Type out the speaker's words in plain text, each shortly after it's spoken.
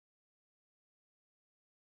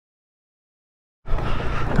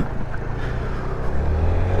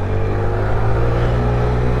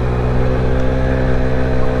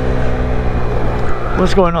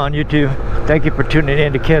What's going on, YouTube? Thank you for tuning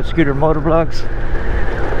in to Kev Scooter Motovlogs.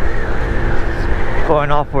 Going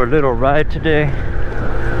off for a little ride today.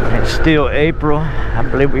 It's still April. I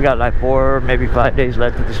believe we got like 4, maybe 5 days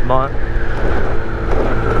left of this month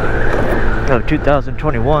of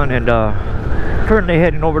 2021, and currently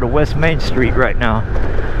heading over to West Main Street right now.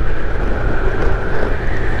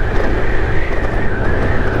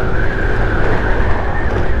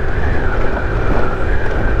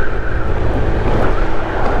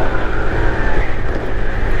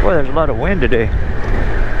 Boy, there's a lot of wind today.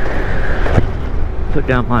 Put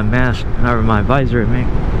down my mask, or my visor, I mean.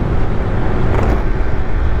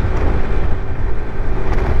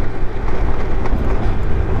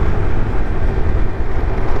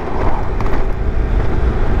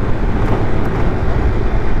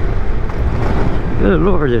 Good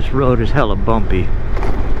Lord, this road is hella bumpy.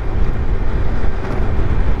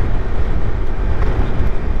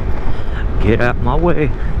 Get out my way.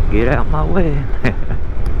 Get out my way.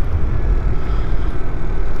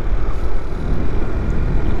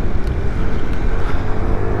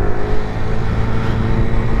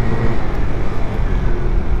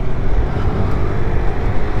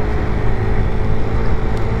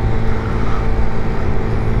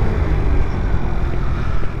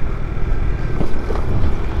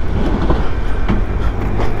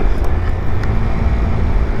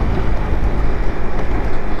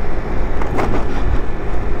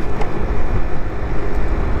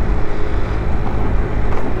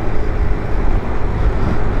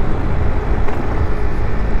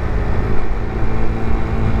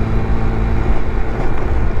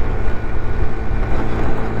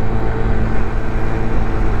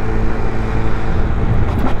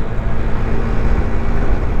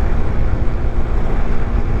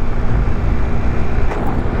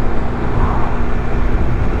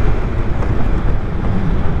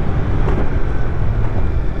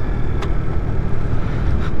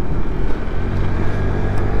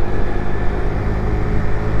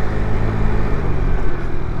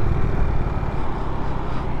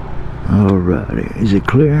 Alrighty, is it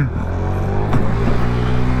clear?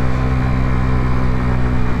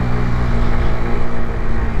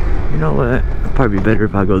 You know what? It'd probably be better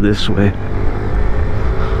if I go this way.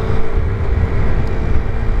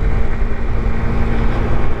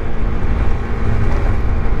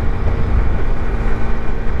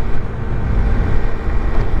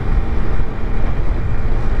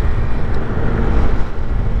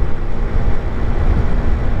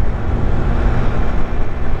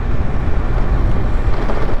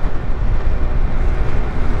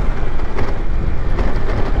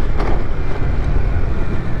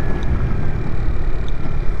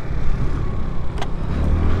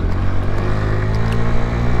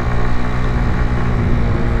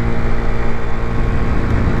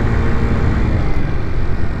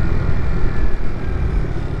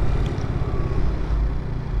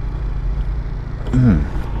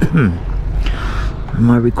 Am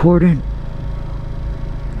I recording?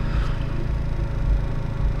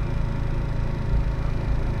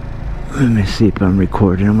 Let me see if I'm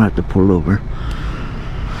recording. I'm gonna have to pull over.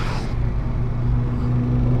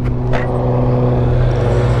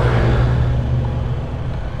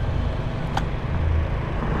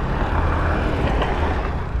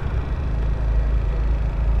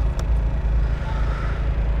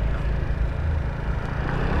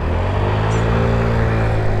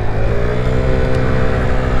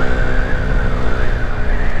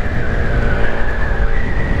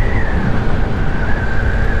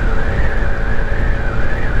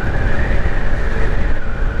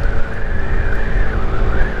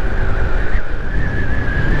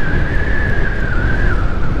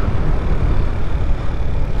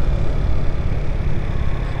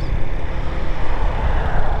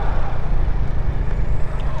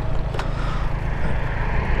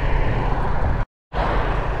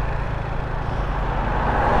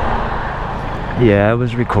 Yeah, I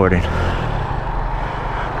was recording.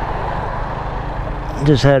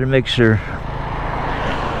 Just had to make sure.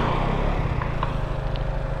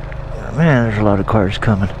 Man, there's a lot of cars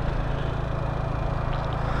coming.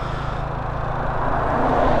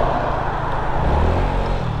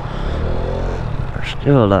 There's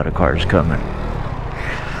still a lot of cars coming.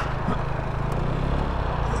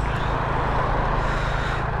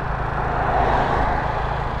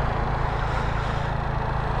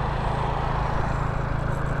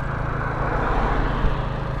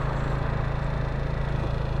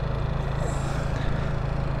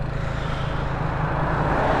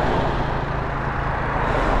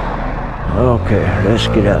 Okay, let's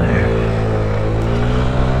get out of here.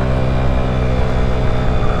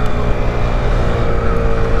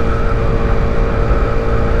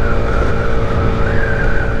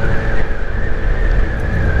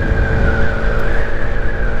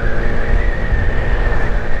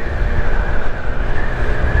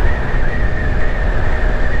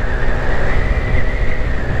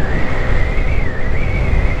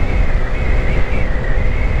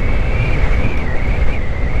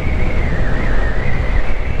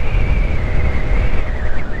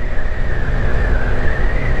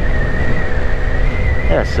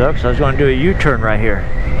 sucks. I was going to do a U-turn right here.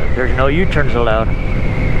 There's no U-turns allowed.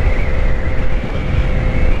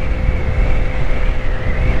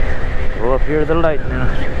 Go up here to the light now.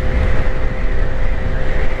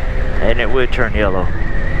 And it would turn yellow.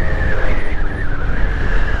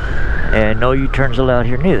 And no U-turns allowed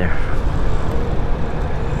here neither.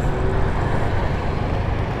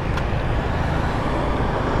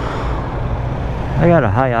 I got a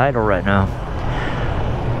high idle right now.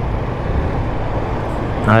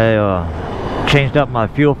 I changed up my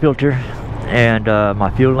fuel filter and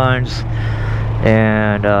my fuel lines,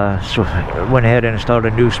 and so went ahead and installed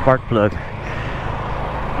a new spark plug.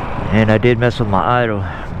 And I did mess with my idle,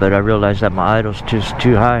 but I realized that my idle's just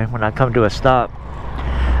too high. When I come to a stop,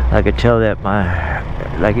 I could tell that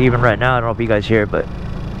like even right now, I don't know if you guys hear it, but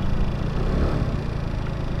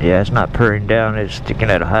yeah, it's not purring down, it's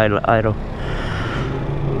sticking at a high idle.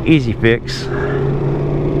 Easy fix.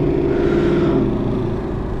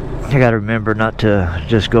 I gotta remember not to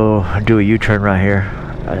just go do a U-turn right here.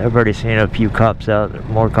 I've already seen a few cops out,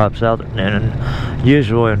 more cops out than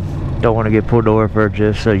usual, and don't want to get pulled over for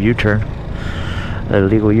just a U-turn, a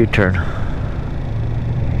illegal U-turn.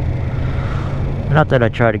 Not that I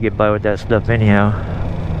try to get by with that stuff anyhow.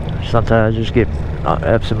 Sometimes I just get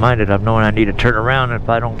absent-minded of knowing I need to turn around, and if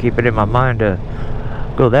I don't keep it in my mind to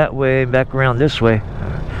go that way and back around this way,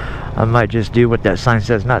 I might just do what that sign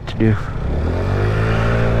says not to do.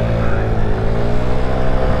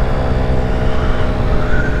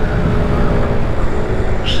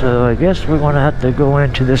 So I guess we're going to have to go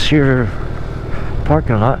into this here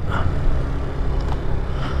parking lot.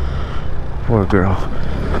 Poor girl.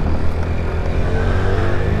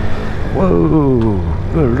 Whoa,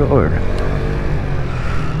 good Lord.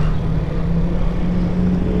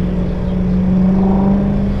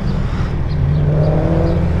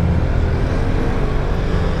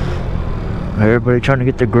 Everybody trying to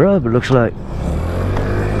get the grub, it looks like.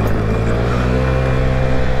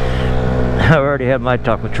 I already had my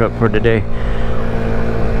taco truck for today.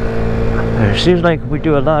 It seems like we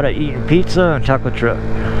do a lot of eating pizza and taco truck.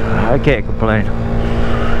 I can't complain.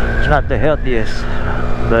 It's not the healthiest,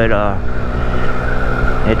 but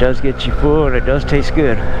it does get you full and it does taste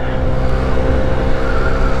good.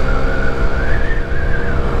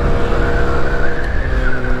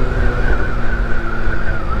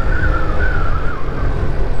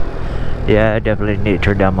 Yeah, I definitely need to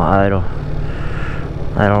turn down my idle.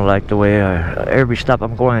 I don't like the way every stop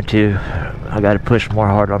I'm going to, I got to push more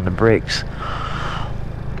hard on the brakes.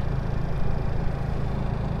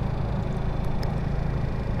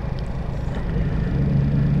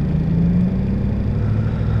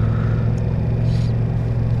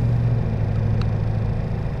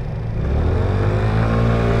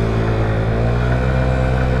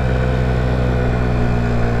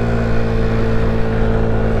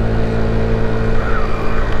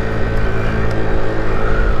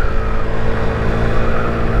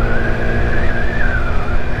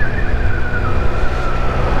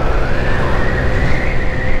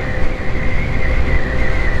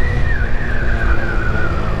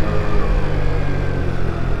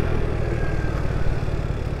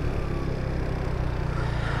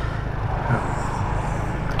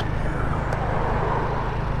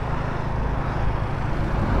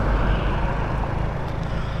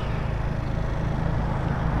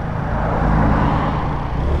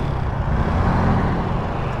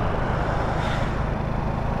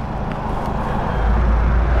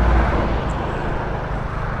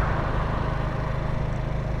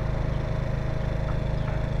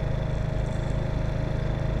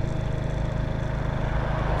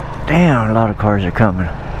 Damn, a lot of cars are coming.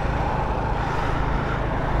 I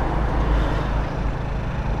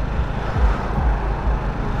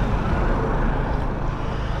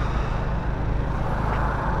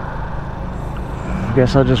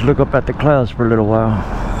guess I'll just look up at the clouds for a little while.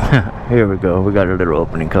 Here we go, we got a little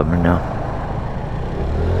opening coming now.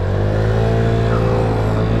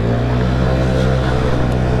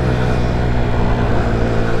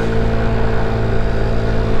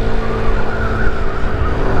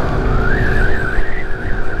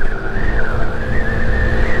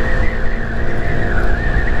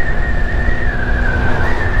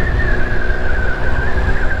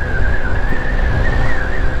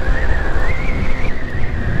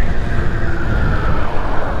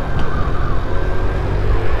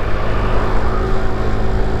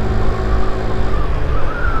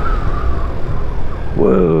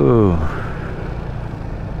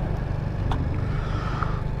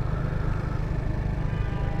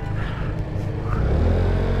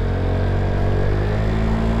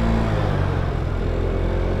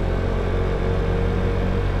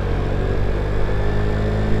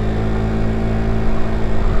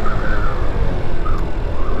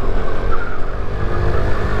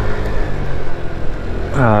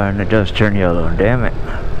 And it does turn yellow, damn it.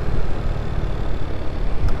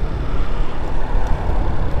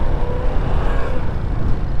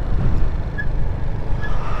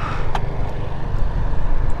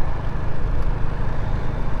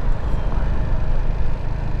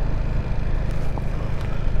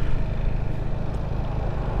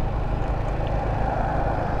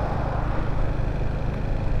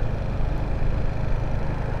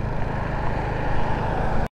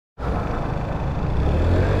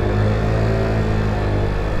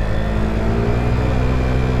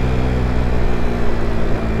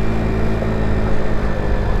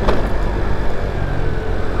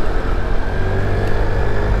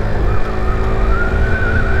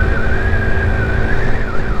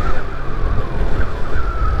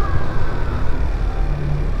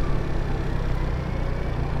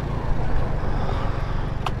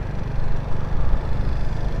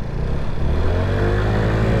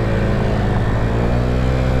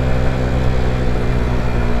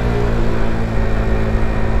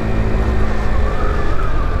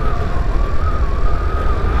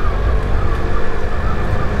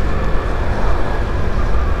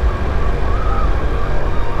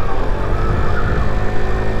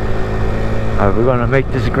 Are we gonna make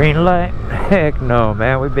this green light? Heck no,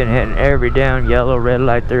 man. We've been hitting every damn yellow, red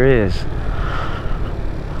light there is.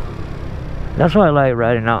 That's why I like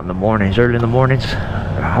riding out in the mornings, early in the mornings.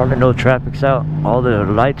 Hardly no traffic's out. All the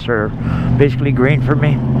lights are basically green for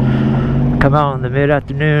me. Come out in the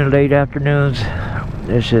mid-afternoon, late afternoons,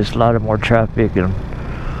 there's just a lot of more traffic and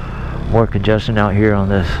more congestion out here on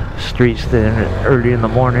the streets than early in the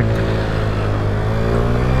morning.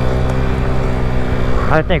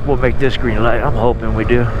 I think we'll make this green light. I'm hoping we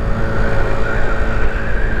do.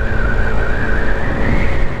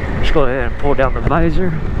 Let's go ahead and pull down the visor.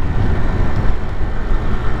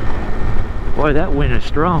 Boy, that wind is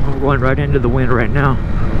strong. I'm going right into the wind right now.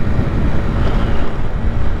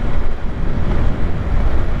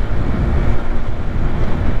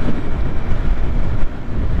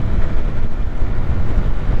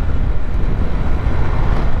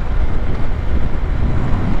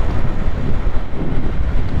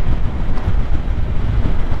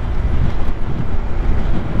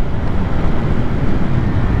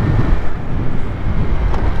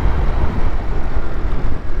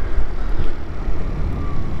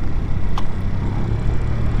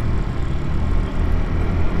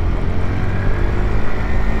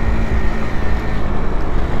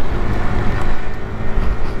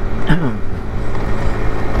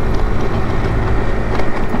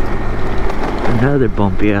 Another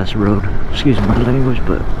bumpy ass road. Excuse my language,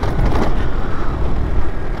 but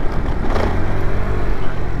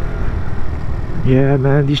yeah,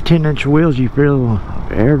 man, these 10-inch wheels, you feel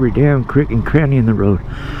every damn crick and cranny in the road.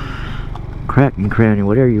 Crack and cranny,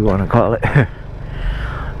 whatever you want to call it.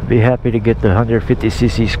 Be happy to get the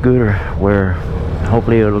 150cc scooter, where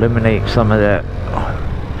hopefully it'll eliminate some of that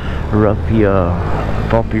roughy,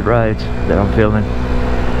 bumpy rides that I'm feeling.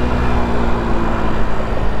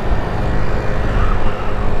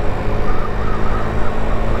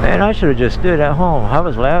 Man, I should have just stood at home. I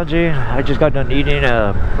was lousy. I just got done eating.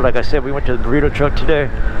 Like I said, we went to the burrito truck today.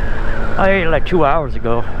 I ate like 2 hours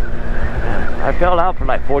ago. I fell out for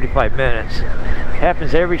like 45 minutes.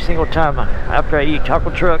 Happens every single time. After I eat taco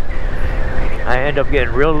truck, I end up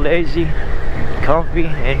getting real lazy, comfy,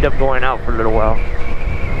 end up going out for a little while.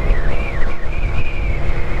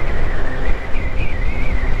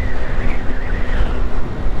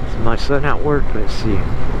 Is my son at work? Let's see.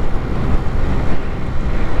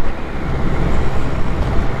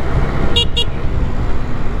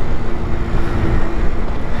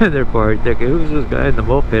 They're probably thinking, who's this guy in the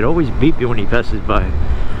moped? Always beeping when he passes by.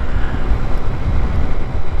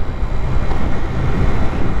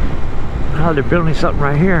 Oh, they're building something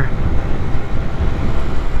right here.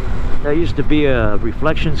 That used to be a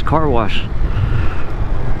Reflections car wash.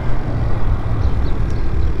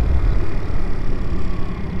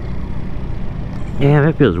 Damn,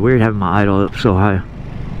 it feels weird having my idle up so high.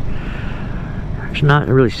 It's not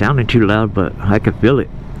really sounding too loud, but I can feel it.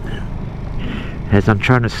 As I'm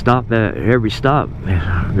trying to stop at every stop,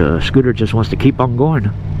 the scooter just wants to keep on going,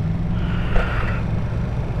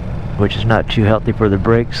 which is not too healthy for the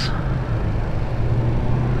brakes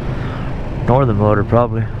nor the motor,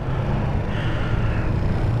 probably.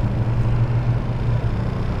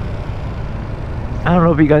 I don't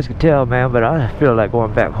know if you guys can tell, man, but I feel like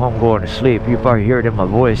going back home, going to sleep. You probably hear it in my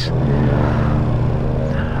voice.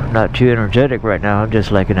 I'm not too energetic right now. I'm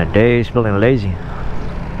just like in a daze, feeling lazy.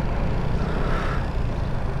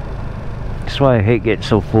 That's why I hate getting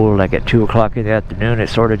so full, like at 2 o'clock in the afternoon. It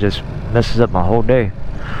sort of just messes up my whole day.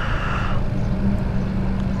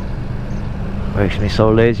 Makes me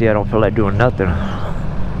so lazy I don't feel like doing nothing.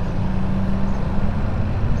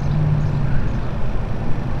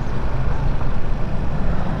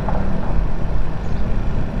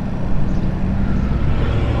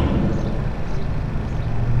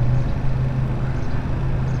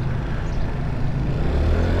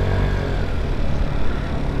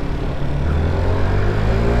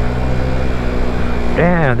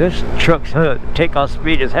 Damn, this truck's takeoff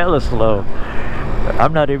speed is hella slow.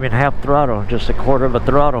 I'm not even half throttle, just a quarter of a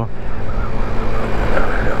throttle.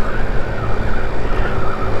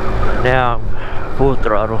 Now I'm full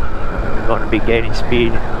throttle. I'm going to be gaining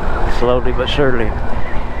speed slowly but surely.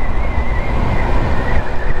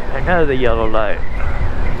 Another yellow light.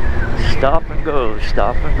 Stop and go,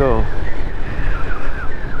 stop and go.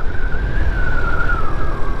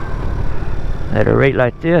 At a rate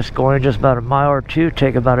like this, going just about a mile or two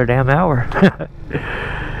take about a damn hour.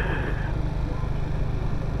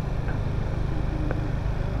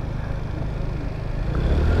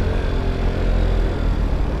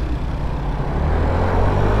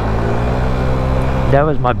 That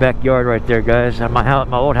was my backyard right there, guys. And my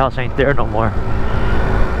old house ain't there no more.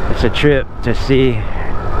 It's a trip to see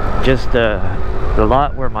just the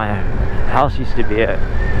lot where my house used to be at.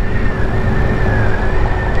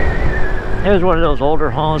 It was one of those older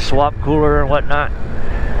homes, swap cooler and whatnot,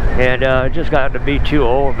 and it just got to be too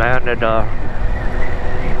old, man, and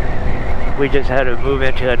we just had to move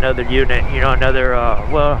into another unit, you know, another,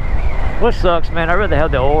 well, what sucks, man, I'd rather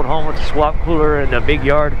have the old home with the swap cooler and the big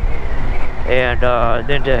yard, and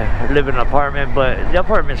then to live in an apartment. But the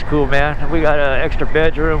apartment's cool, man. We got an extra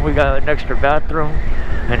bedroom, we got an extra bathroom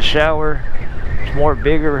and shower. It's more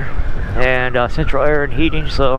bigger, and central air and heating, so